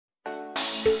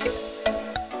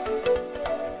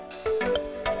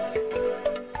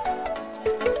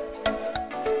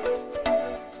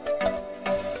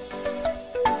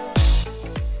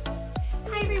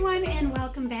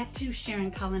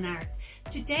Sharon Cullen Art.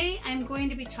 Today I'm going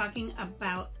to be talking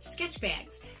about sketch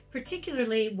bags,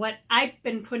 particularly what I've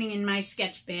been putting in my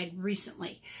sketch bag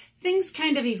recently. Things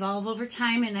kind of evolve over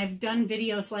time, and I've done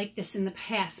videos like this in the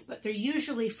past, but they're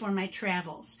usually for my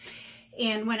travels.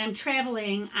 And when I'm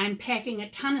traveling, I'm packing a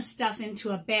ton of stuff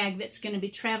into a bag that's going to be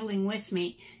traveling with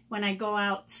me. When I go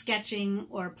out sketching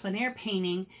or plein air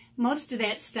painting, most of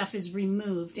that stuff is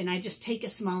removed and I just take a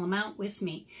small amount with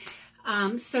me.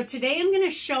 So today I'm going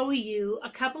to show you a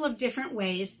couple of different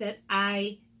ways that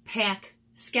I pack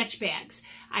sketch bags.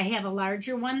 I have a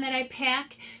larger one that I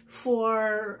pack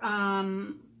for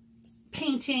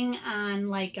painting on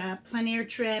like a plein air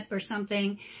trip or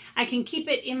something. I can keep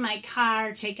it in my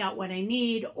car, take out what I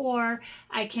need, or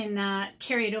I can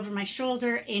carry it over my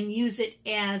shoulder and use it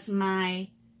as my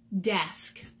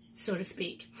desk, so to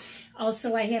speak.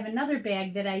 Also, I have another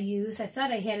bag that I use. I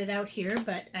thought I had it out here,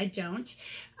 but I don't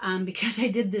because I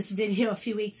did this video a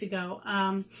few weeks ago.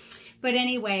 But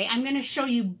anyway, I'm going to show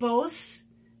you both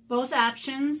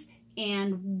options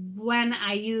and when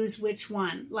I use which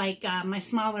one. Like my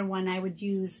smaller one I would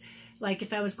use like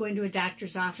if I was going to a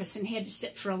doctor's office and had to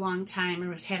sit for a long time, or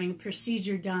was having a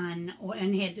procedure done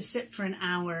and had to sit for an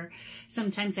hour.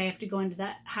 Sometimes I have to go into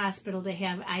the hospital to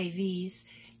have IVs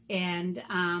and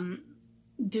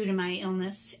due to my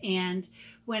illness, and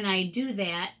when I do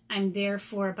that, I'm there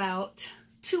for about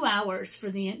 2 hours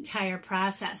for the entire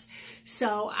process.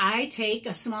 So I take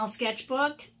a small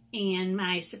sketchbook and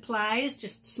my supplies,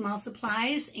 just small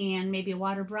supplies, and maybe a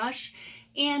water brush,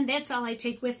 and that's all I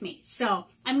take with me. So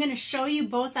I'm going to show you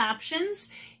both options,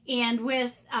 and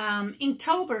with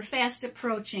Inktober fast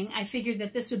approaching, I figured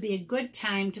that this would be a good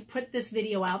time to put this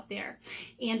video out there.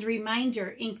 And a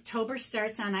reminder, Inktober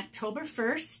starts on October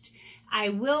 1st. I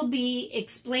will be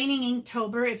explaining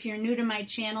Inktober if you're new to my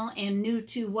channel and new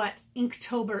to what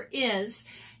Inktober is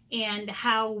and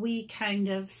how we kind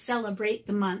of celebrate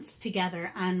the month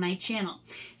together on my channel.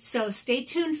 So stay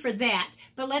tuned for that,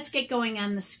 but let's get going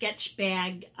on the sketch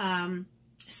bag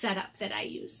setup that I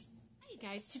use. Hey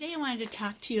guys, today I wanted to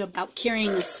talk to you about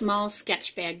carrying a small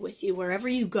sketch bag with you wherever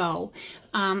you go.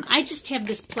 I just have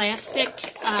this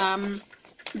plastic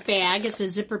bag. It's a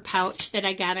zipper pouch that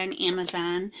I got on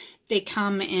Amazon. They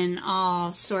come in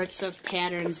all sorts of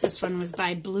patterns. This one was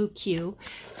by Blue Q,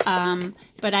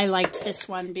 but I liked this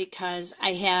one because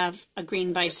I have a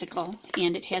green bicycle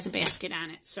and it has a basket on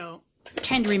it. So it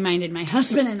kind of reminded my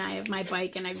husband and I of my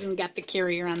bike, and I've even got the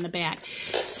carrier on the back.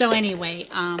 So anyway,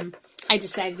 I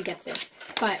decided to get this.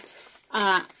 But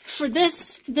for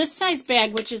this size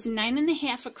bag, which is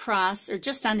 9.5 across, or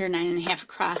just under 9.5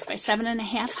 across by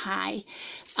 7.5 high,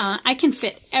 I can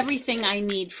fit everything I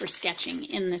need for sketching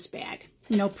in this bag,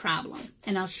 no problem.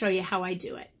 And I'll show you how I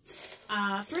do it.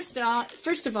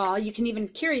 First of all, you can even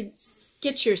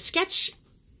get your sketch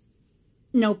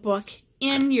notebook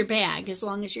in your bag as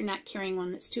long as you're not carrying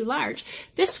one that's too large.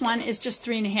 This one is just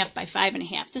 3.5 by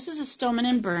 5.5. This is a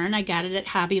Stillman & Byrne. I got it at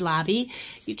Hobby Lobby.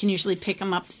 You can usually pick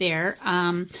them up there.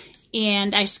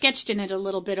 And I sketched in it a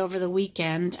little bit over the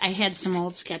weekend. I had some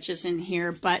old sketches in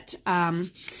here, but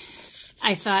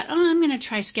I thought, oh, I'm going to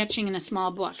try sketching in a small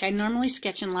book. I normally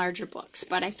sketch in larger books,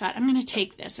 but I thought I'm going to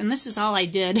take this. And this is all I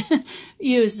did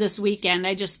use this weekend.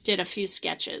 I just did a few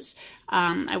sketches.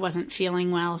 I wasn't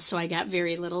feeling well, so I got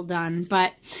very little done.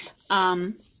 But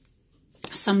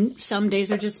some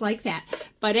days are just like that.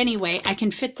 But anyway, I can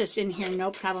fit this in here,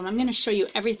 no problem. I'm going to show you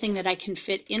everything that I can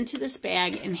fit into this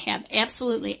bag and have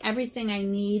absolutely everything I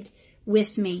need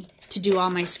with me to do all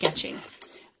my sketching.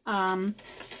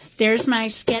 There's my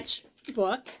sketch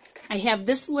book. I have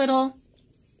this little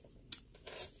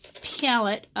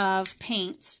palette of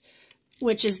paints,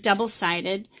 which is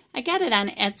double-sided. I got it on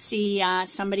Etsy.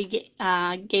 Somebody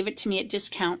gave it to me at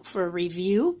discount for a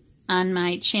review on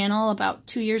my channel about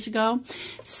 2 years ago.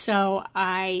 So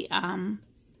I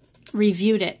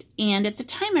reviewed it, and at the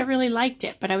time I really liked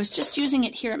it, but I was just using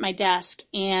it here at my desk,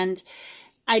 and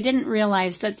I didn't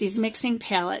realize that these mixing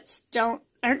palettes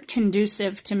aren't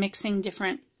conducive to mixing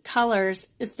different colors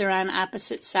if they're on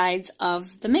opposite sides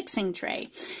of the mixing tray,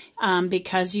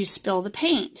 because you spill the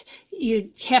paint.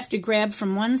 You have to grab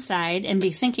from one side and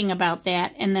be thinking about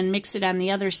that, and then mix it on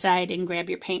the other side and grab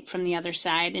your paint from the other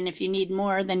side. And if you need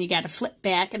more, then you got to flip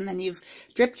back, and then you've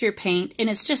dripped your paint, and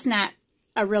it's just not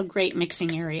a real great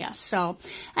mixing area. So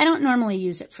I don't normally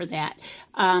use it for that.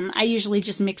 I usually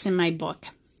just mix in my book,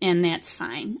 and that's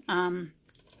fine.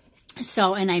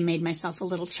 And I made myself a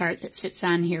little chart that fits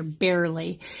on here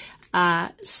barely.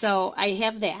 So I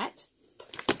have that.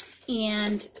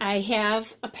 And I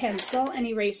have a pencil, an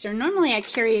eraser. Normally I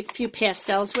carry a few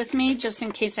pastels with me just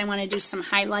in case I want to do some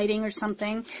highlighting or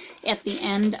something at the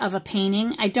end of a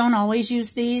painting. I don't always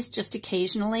use these, just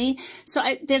occasionally. So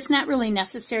that's not really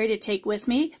necessary to take with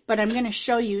me, but I'm going to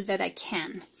show you that I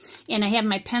can. And I have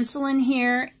my pencil in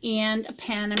here and a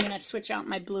pen. I'm going to switch out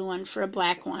my blue one for a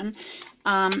black one.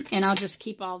 And I'll just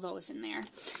keep all those in there.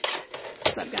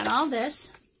 So I've got all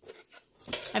this.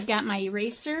 I've got my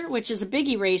eraser, which is a big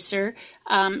eraser.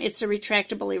 It's a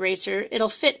retractable eraser. It'll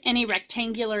fit any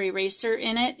rectangular eraser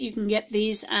in it. You can get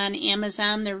these on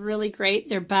Amazon. They're really great.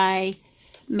 They're by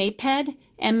Maped,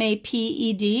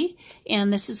 M-A-P-E-D,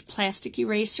 and this is plastic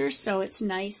eraser, so it's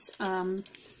nice,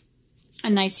 a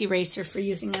nice eraser for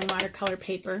using on watercolor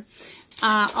paper.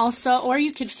 Also, or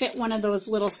you could fit one of those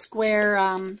little square,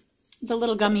 the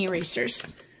little gummy erasers.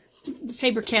 The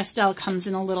Faber-Castell comes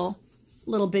in a little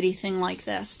bitty thing like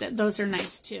this. Those are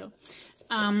nice too.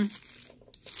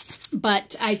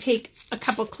 But I take a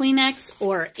couple Kleenex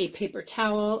or a paper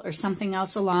towel or something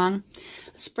else along.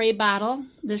 A spray bottle.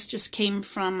 This just came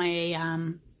from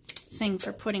a thing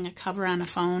for putting a cover on a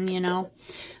phone, you know.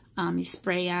 You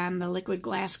spray on the liquid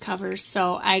glass covers.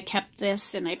 So I kept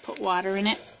this and I put water in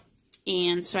it.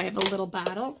 And so I have a little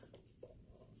bottle.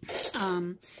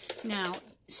 Now,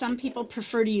 some people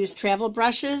prefer to use travel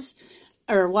brushes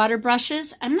or water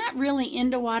brushes. I'm not really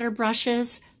into water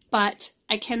brushes, but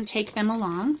I can take them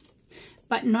along.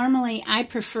 But normally I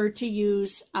prefer to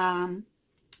use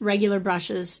regular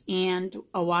brushes and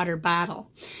a water bottle.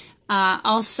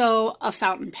 Also a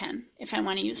fountain pen, if I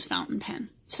want to use fountain pen.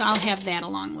 So I'll have that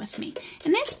along with me.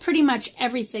 And that's pretty much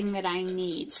everything that I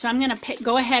need. So I'm going to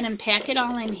go ahead and pack it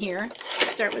all in here.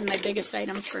 Start with my biggest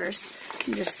item first.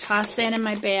 And just toss that in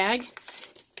my bag.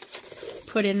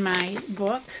 Put in my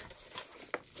book,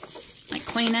 my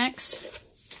Kleenex,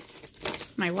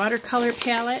 my watercolor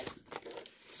palette,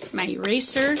 my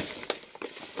eraser,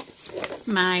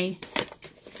 my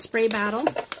spray bottle,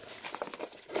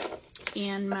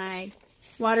 and my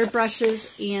water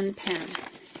brushes and pen.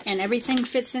 And everything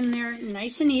fits in there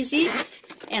nice and easy,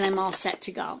 and I'm all set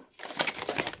to go.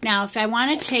 Now, if I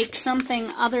want to take something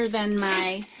other than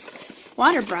my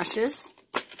water brushes,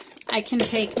 I can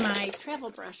take my travel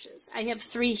brushes. I have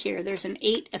 3 here. There's an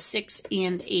 8, a 6,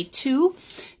 and a 2.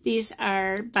 These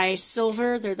are by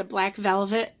Silver. They're the black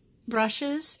velvet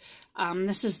brushes.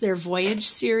 This is their Voyage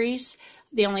series.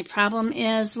 The only problem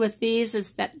is with these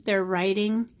is that their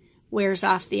writing wears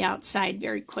off the outside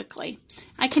very quickly.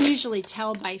 I can usually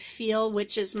tell by feel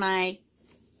which is my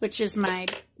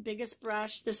biggest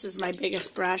brush. This is my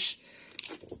biggest brush.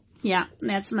 Yeah,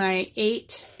 that's my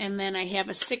 8, and then I have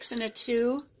a 6 and a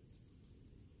 2.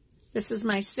 This is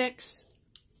my 6,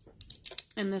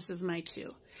 and this is my 2.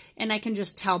 And I can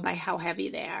just tell by how heavy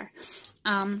they are.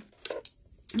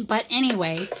 But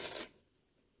anyway,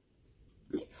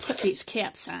 let me put these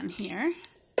caps on here.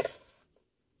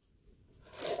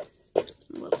 I'm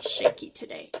a little shaky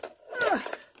today. Ugh.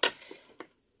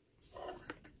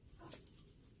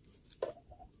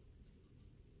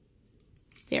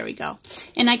 There we go.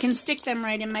 And I can stick them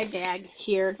right in my bag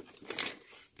here.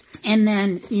 And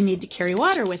then you need to carry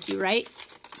water with you, right?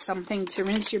 Something to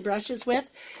rinse your brushes with.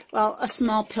 Well, a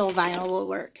small pill vial will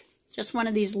work. Just one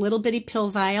of these little bitty pill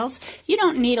vials. You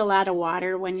don't need a lot of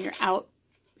water when you're out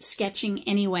sketching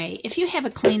anyway. If you have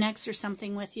a Kleenex or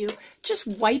something with you, just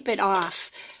wipe it off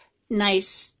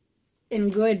nice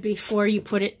and good before you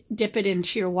dip it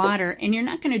into your water. And you're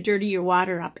not going to dirty your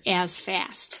water up as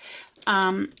fast.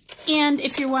 And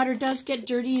if your water does get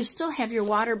dirty, you still have your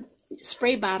water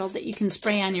spray bottle that you can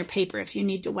spray on your paper if you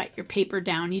need to wet your paper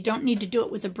down. You don't need to do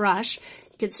it with a brush.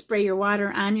 You could spray your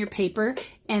water on your paper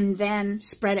and then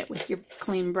spread it with your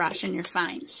clean brush and you're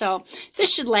fine. So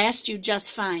this should last you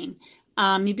just fine.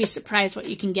 You'd be surprised what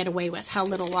you can get away with, how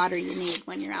little water you need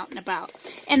when you're out and about.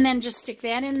 And then just stick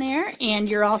that in there and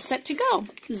you're all set to go.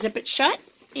 Zip it shut,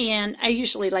 and I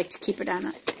usually like to keep it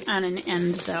on an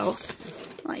end though,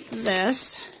 like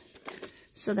this,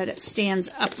 so that it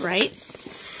stands upright.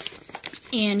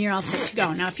 And you're all set to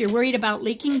go. Now, if you're worried about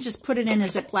leaking, just put it in a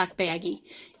Ziploc baggie.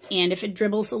 And if it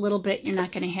dribbles a little bit, you're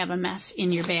not going to have a mess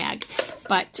in your bag.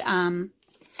 But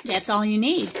that's all you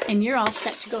need. And you're all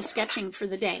set to go sketching for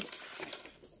the day.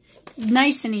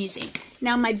 Nice and easy.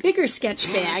 Now, my bigger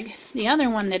sketch bag, the other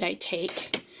one that I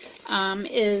take,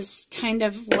 is kind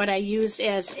of what I use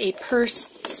as a purse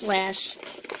 /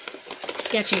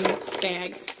 sketching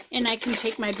bag. And I can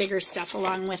take my bigger stuff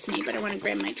along with me, but I want to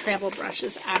grab my travel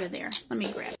brushes out of there. Let me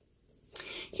grab it.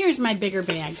 Here's my bigger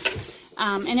bag.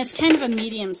 And it's kind of a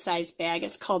medium-sized bag.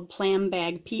 It's called Plam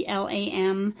Bag,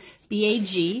 Plambag.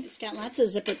 It's got lots of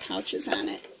zipper pouches on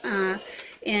it.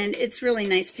 And it's really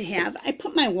nice to have. I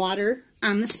put my water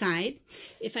on the side.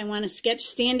 If I want to sketch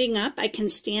standing up, I can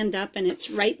stand up and it's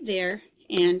right there.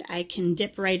 And I can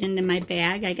dip right into my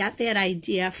bag. I got that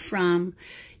idea from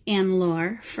Ann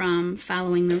Lore from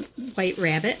Following the White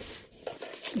Rabbit.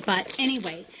 But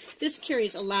anyway, this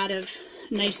carries a lot of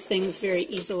nice things very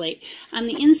easily. On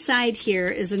the inside here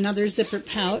is another zipper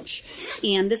pouch,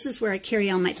 and this is where I carry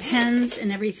all my pens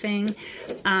and everything.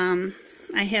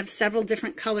 I have several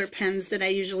different color pens that I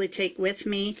usually take with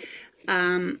me.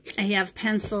 I have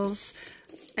pencils.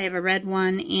 I have a red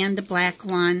one and a black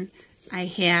one. I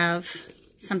have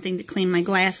something to clean my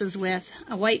glasses with,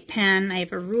 a white pen. I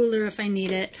have a ruler if I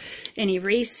need it, an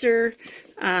eraser.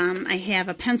 I have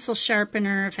a pencil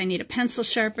sharpener if I need a pencil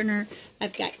sharpener.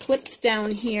 I've got clips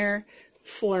down here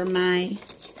for my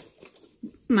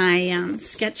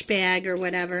sketch bag or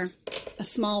whatever. A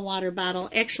small water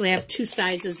bottle. Actually, I have two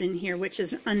sizes in here, which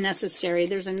is unnecessary.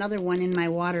 There's another one in my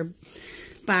water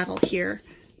bottle here,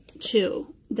 too,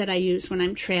 that I use when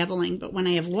I'm traveling. But when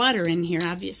I have water in here,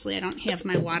 obviously, I don't have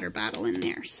my water bottle in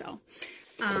there.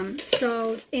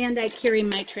 And I carry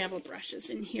my travel brushes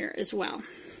in here as well.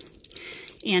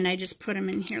 And I just put them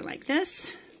in here like this,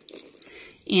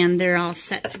 and they're all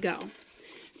set to go.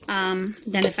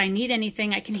 Then if I need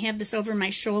anything, I can have this over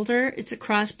my shoulder. It's a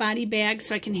crossbody bag,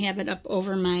 so I can have it up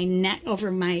over my neck,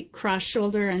 over my cross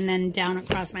shoulder, and then down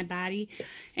across my body,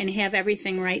 and have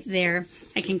everything right there.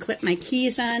 I can clip my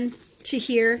keys on to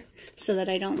here so that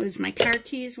I don't lose my car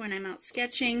keys when I'm out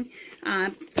sketching.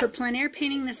 For plein air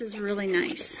painting, this is really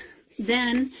nice.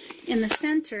 Then in the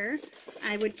center,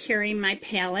 I would carry my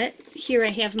palette. Here I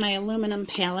have my aluminum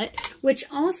palette, which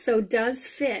also does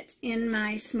fit in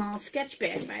my small sketch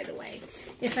bag, by the way.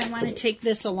 If I want to take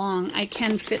this along, I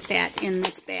can fit that in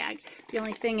this bag. The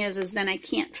only thing is then I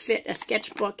can't fit a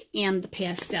sketchbook and the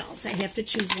pastels. I have to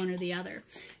choose one or the other.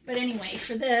 But anyway,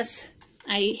 for this,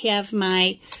 I have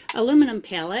my aluminum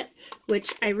palette,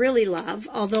 which I really love,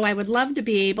 although I would love to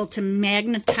be able to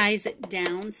magnetize it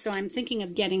down, so I'm thinking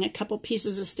of getting a couple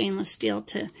pieces of stainless steel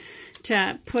to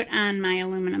put on my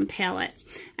aluminum palette.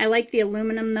 I like the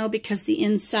aluminum, though, because the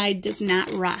inside does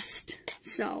not rust,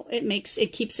 so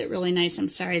it keeps it really nice. I'm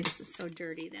sorry, this is so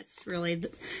dirty. That's really,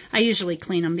 I usually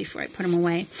clean them before I put them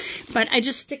away, but I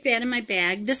just stick that in my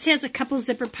bag. This has a couple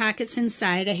zipper pockets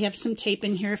inside. I have some tape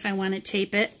in here if I want to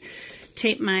tape it.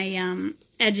 Tape my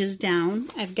edges down.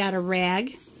 I've got a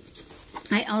rag.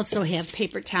 I also have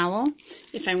paper towel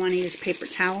if I want to use paper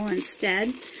towel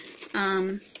instead.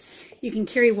 You can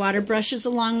carry water brushes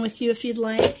along with you if you'd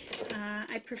like.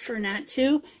 I prefer not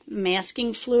to.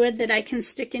 Masking fluid that I can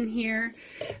stick in here.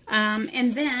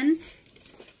 And then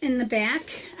in the back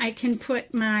I can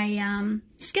put my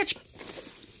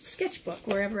sketchbook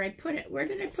wherever I put it. Where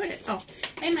did I put it? Oh,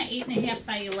 I have my 8.5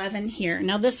 by 11 here.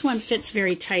 Now this one fits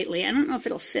very tightly. I don't know if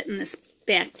it'll fit in this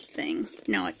back thing.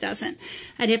 No, it doesn't.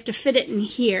 I'd have to fit it in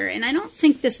here, and I don't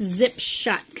think this zips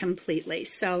shut completely,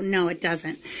 so no, it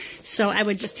doesn't. So I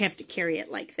would just have to carry it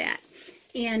like that.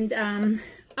 And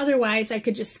otherwise, I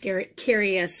could just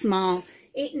carry a small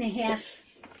 8.5,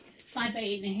 5 by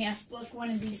 8.5 book,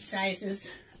 one of these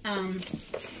sizes.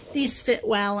 These fit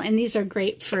well, and these are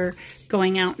great for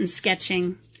going out and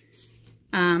sketching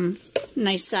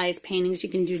nice size paintings. You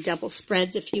can do double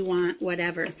spreads if you want,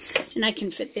 whatever. And I can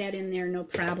fit that in there, no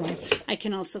problem. I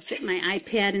can also fit my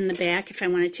iPad in the back if I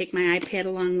want to take my iPad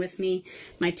along with me.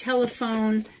 My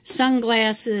telephone,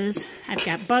 sunglasses. I've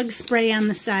got bug spray on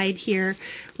the side here,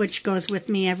 which goes with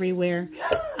me everywhere.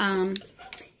 And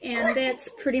that's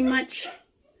pretty much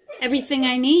everything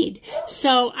I need.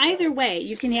 So either way,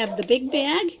 you can have the big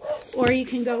bag or you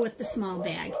can go with the small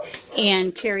bag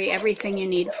and carry everything you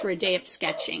need for a day of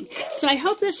sketching. So I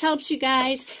hope this helps you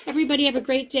guys. Everybody have a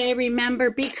great day. Remember,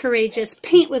 be courageous,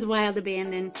 paint with wild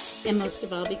abandon, and most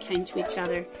of all, be kind to each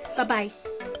other. Bye-bye.